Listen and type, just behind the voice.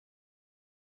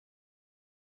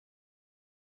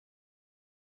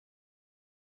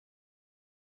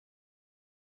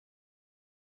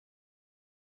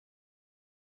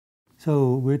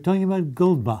So we're talking about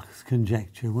Goldbach's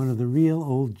conjecture, one of the real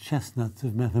old chestnuts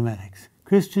of mathematics.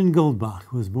 Christian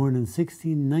Goldbach was born in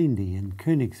 1690 in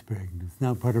Königsberg. It's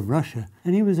now part of Russia.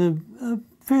 And he was a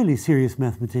fairly serious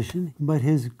mathematician, but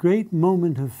his great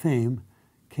moment of fame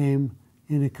came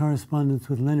in a correspondence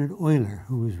with Leonhard Euler,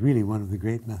 who was really one of the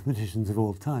great mathematicians of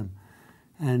all time.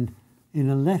 And in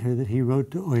a letter that he wrote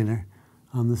to Euler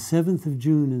on the 7th of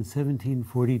June in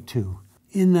 1742,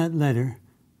 in that letter,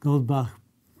 Goldbach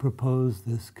proposed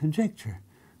this conjecture,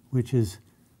 which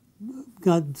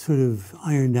got sort of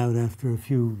ironed out after a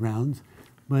few rounds,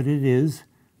 but it is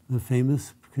the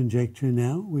famous conjecture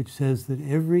now, which says that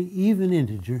every even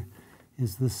integer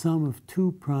is the sum of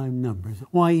two prime numbers.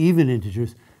 Why even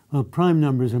integers? Well, prime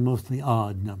numbers are mostly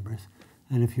odd numbers,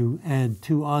 and if you add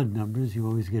two odd numbers, you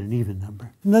always get an even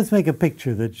number. And let's make a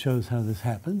picture that shows how this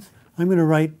happens. I'm going to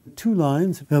write two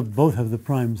lines. They'll both have the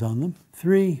primes on them.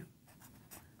 3,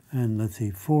 and let's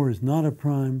see, 4 is not a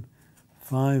prime,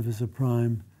 5 is a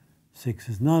prime, 6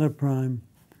 is not a prime,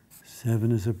 7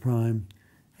 is a prime,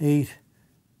 8,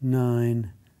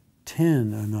 9,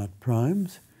 10 are not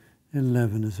primes,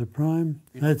 11 is a prime.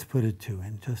 Let's put a 2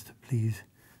 in just to please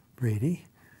Brady,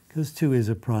 because 2 is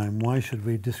a prime. Why should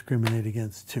we discriminate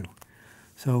against 2?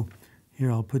 So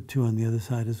here I'll put 2 on the other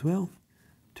side as well.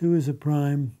 2 is a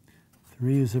prime,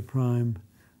 3 is a prime,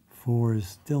 4 is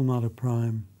still not a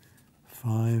prime,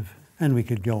 5, and we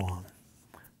could go on.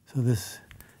 So this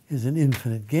is an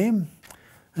infinite game.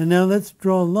 And now let's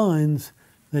draw lines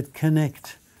that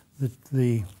connect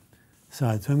the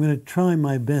sides. So I'm going to try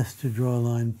my best to draw a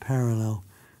line parallel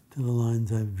to the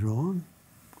lines I've drawn.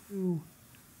 2,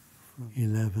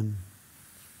 11.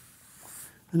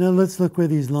 And now let's look where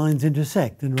these lines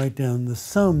intersect and write down the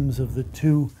sums of the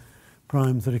two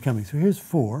primes that are coming. So here's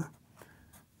 4.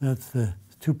 That's the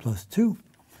 2 plus 2.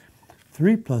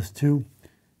 3 plus 2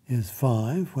 is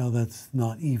 5. Well, that's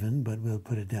not even, but we'll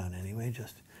put it down anyway,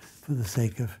 just for the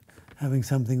sake of having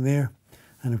something there.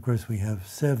 And of course, we have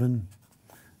 7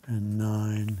 and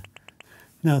 9.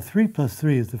 Now, 3 plus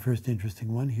 3 is the first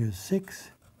interesting one. Here's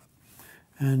 6.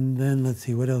 And then let's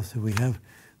see, what else do we have?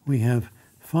 We have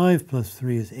 5 plus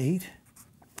 3 is 8.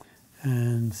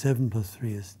 And 7 plus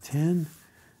 3 is 10.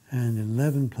 And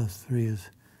 11 plus 3 is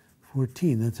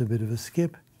 14. That's a bit of a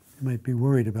skip. You might be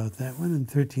worried about that one. And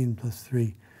 13 plus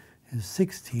 3 is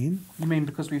 16. You mean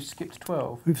because we've skipped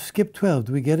 12? We've skipped 12.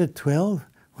 Do we get a 12?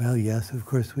 Well, yes, of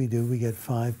course we do. We get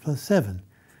 5 plus 7.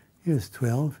 Here's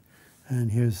 12.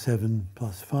 And here's 7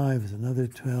 plus 5 is another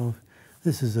 12.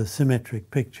 This is a symmetric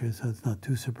picture, so it's not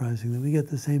too surprising that we get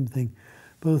the same thing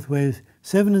both ways.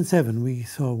 7 and 7, we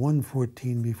saw one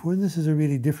 14 before, and this is a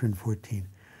really different 14.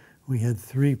 We had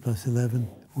 3 plus 11,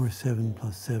 or 7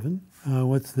 plus 7.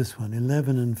 What's this one?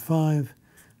 11 and 5,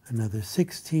 another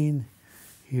 16.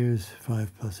 Here's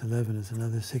 5 plus 11 is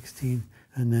another 16.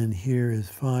 And then here is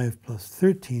 5 plus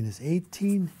 13 is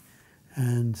 18.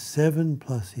 And 7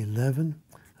 plus 11,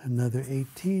 another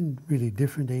 18, really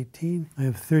different 18. I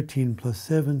have 13 plus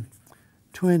 7,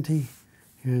 20.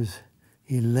 Here's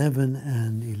 11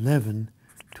 and 11,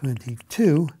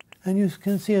 22. And you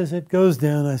can see as it goes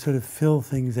down, I sort of fill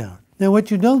things out. Now,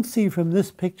 what you don't see from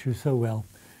this picture so well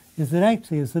is that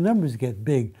actually, as the numbers get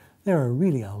big, there are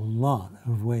really a lot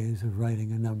of ways of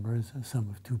writing a number as a sum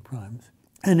of two primes.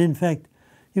 And in fact,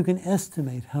 you can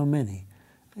estimate how many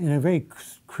in a very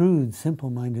crude,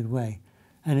 simple-minded way.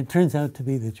 And it turns out to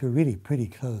be that you're really pretty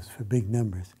close for big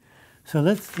numbers. So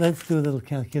let's do a little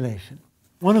calculation.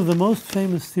 One of the most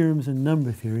famous theorems in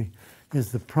number theory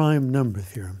is the prime number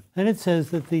theorem. And it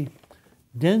says that the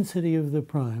density of the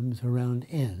primes around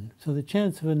n, so the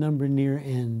chance of a number near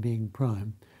n being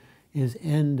prime, is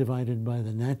n divided by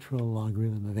the natural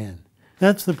logarithm of n.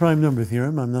 That's the prime number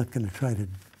theorem. I'm not going to try to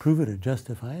prove it or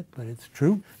justify it, but it's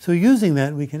true. So using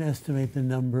that, we can estimate the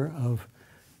number of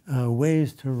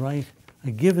ways to write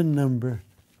a given number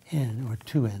n, or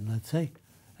 2n, let's say,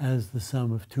 as the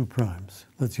sum of two primes.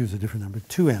 Let's use a different number,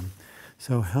 2m.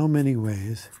 So how many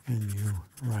ways can you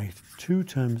write 2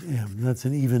 times m, that's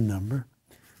an even number,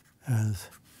 as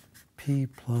p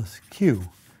plus q,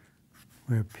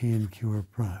 where p and q are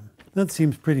prime? That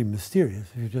seems pretty mysterious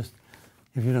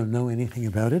if you don't know anything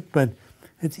about it, but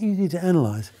it's easy to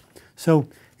analyze. So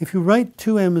if you write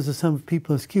 2m as a sum of p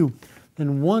plus q,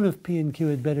 then one of p and q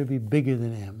had better be bigger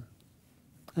than m,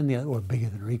 and the other, or bigger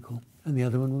than or equal, and the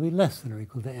other one will be less than or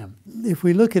equal to m. If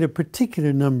we look at a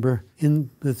particular number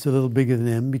that's a little bigger than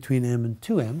m, between m and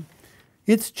 2m,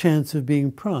 its chance of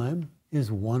being prime is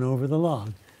 1 over the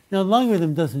log. Now,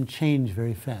 logarithm doesn't change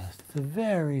very fast. It's a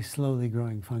very slowly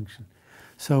growing function.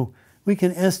 So we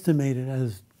can estimate it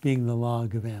as being the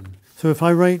log of m. So if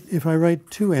I write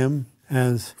 2m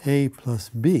as a plus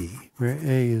b, where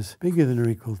a is bigger than or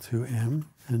equal to m,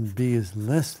 and b is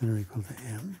less than or equal to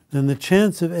m, then the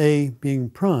chance of a being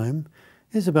prime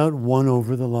is about 1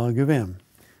 over the log of m.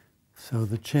 So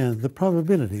the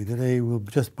probability that a will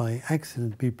just by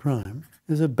accident be prime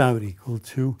is about equal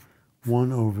to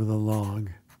 1 over the log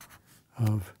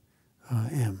of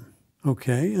m.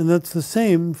 Okay, and that's the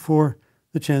same for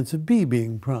the chance of b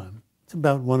being prime. It's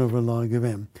about 1 over log of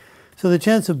m. So the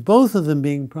chance of both of them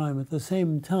being prime at the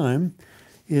same time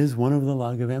is 1 over the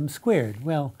log of m squared.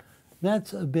 Well,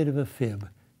 that's a bit of a fib.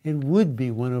 It would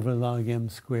be 1 over log m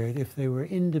squared if they were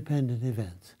independent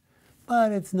events.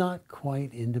 But it's not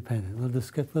quite independent.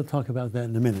 We'll talk about that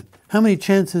in a minute. How many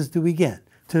chances do we get?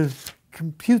 To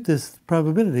compute this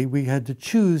probability, we had to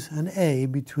choose an a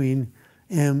between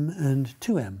m and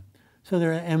 2m. So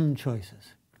there are m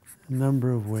choices. A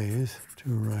number of ways to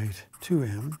write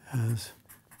 2m as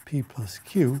p plus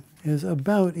q is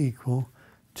about equal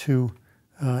to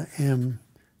m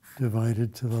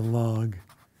divided to the log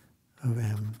of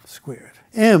m squared.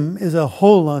 M is a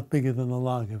whole lot bigger than the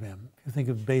log of m. If you think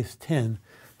of base 10,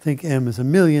 think m is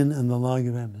 1,000,000 and the log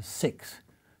of m is 6.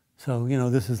 So, you know,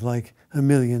 this is like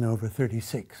 1,000,000 over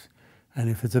 36. And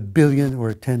if it's 1,000,000,000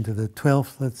 or 10 to the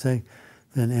 12th, let's say,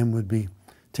 then m would be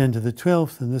 10 to the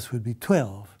 12th, and this would be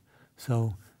 12.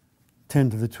 So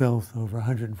 10 to the 12th over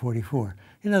 144.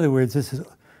 In other words, this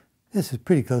is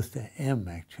pretty close to m,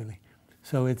 actually.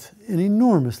 So it's an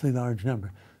enormously large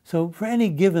number. So for any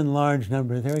given large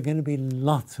number, there are going to be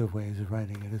lots of ways of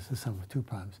writing it as the sum of 2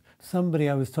 primes. Somebody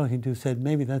I was talking to said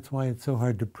maybe that's why it's so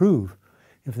hard to prove.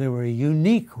 If there were a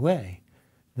unique way,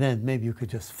 then maybe you could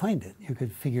just find it. You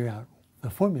could figure out the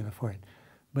formula for it.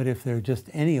 But if there are just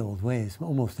any old ways,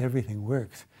 almost everything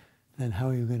works, then how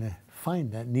are you going to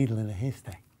find that needle in a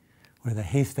haystack? Or the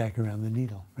haystack around the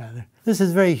needle, rather. This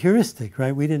is very heuristic,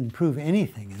 right? We didn't prove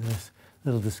anything in this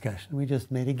little discussion. We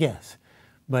just made a guess.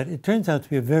 But it turns out to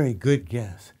be a very good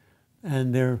guess.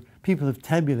 And people have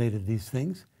tabulated these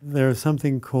things. There's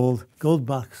something called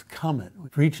Goldbach's comet.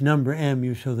 For each number m,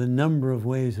 you show the number of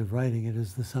ways of writing it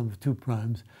as the sum of 2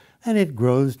 primes. And it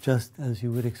grows just as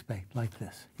you would expect, like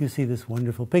this. You see this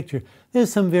wonderful picture.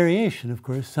 There's some variation, of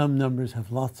course. Some numbers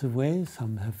have lots of ways,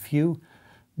 some have few.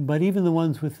 But even the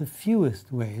ones with the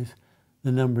fewest ways,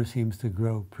 the number seems to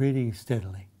grow pretty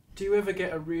steadily. Do you ever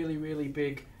get a really, really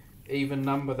big even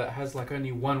number that has like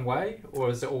only one way, or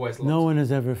is it always lots? No one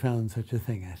has ever found such a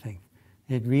thing, I think.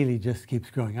 It really just keeps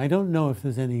growing. I don't know if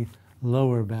there's any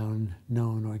lower bound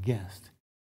known or guessed.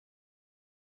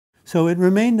 So it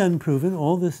remained unproven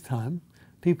all this time.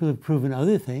 People have proven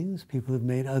other things. People have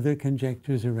made other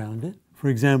conjectures around it. For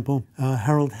example,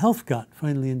 Harold Helfgott,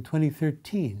 finally in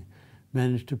 2013,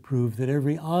 managed to prove that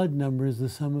every odd number is the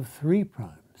sum of 3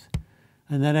 primes.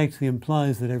 And that actually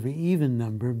implies that every even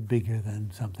number, bigger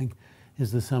than something,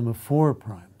 is the sum of 4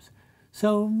 primes.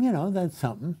 So, you know, that's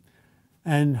something.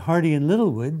 And Hardy and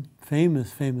Littlewood,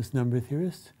 famous number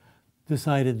theorists,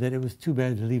 decided that it was too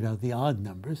bad to leave out the odd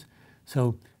numbers.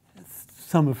 So,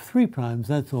 sum of 3 primes,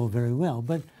 that's all very well.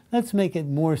 But let's make it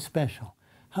more special.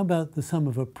 How about the sum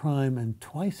of a prime and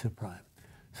twice a prime?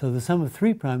 So the sum of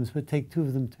 3 primes, but take 2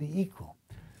 of them to be equal.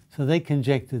 So they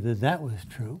conjectured that that was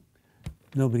true.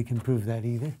 Nobody can prove that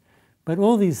either. But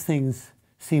all these things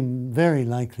seem very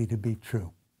likely to be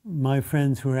true. My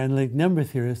friends who are analytic number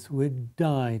theorists would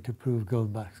die to prove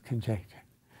Goldbach's conjecture.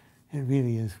 It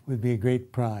really would be a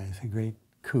great prize, a great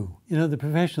coup. You know, the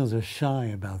professionals are shy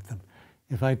about them.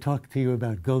 If I talk to you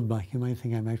about Goldbach, you might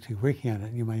think I'm actually working on it,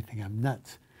 and you might think I'm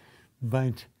nuts.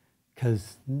 But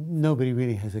because nobody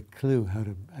really has a clue how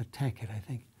to attack it, I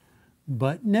think.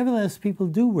 But nevertheless, people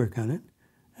do work on it,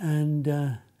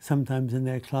 and sometimes in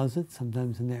their closets,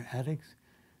 sometimes in their attics.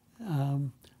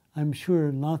 I'm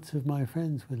sure lots of my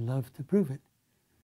friends would love to prove it.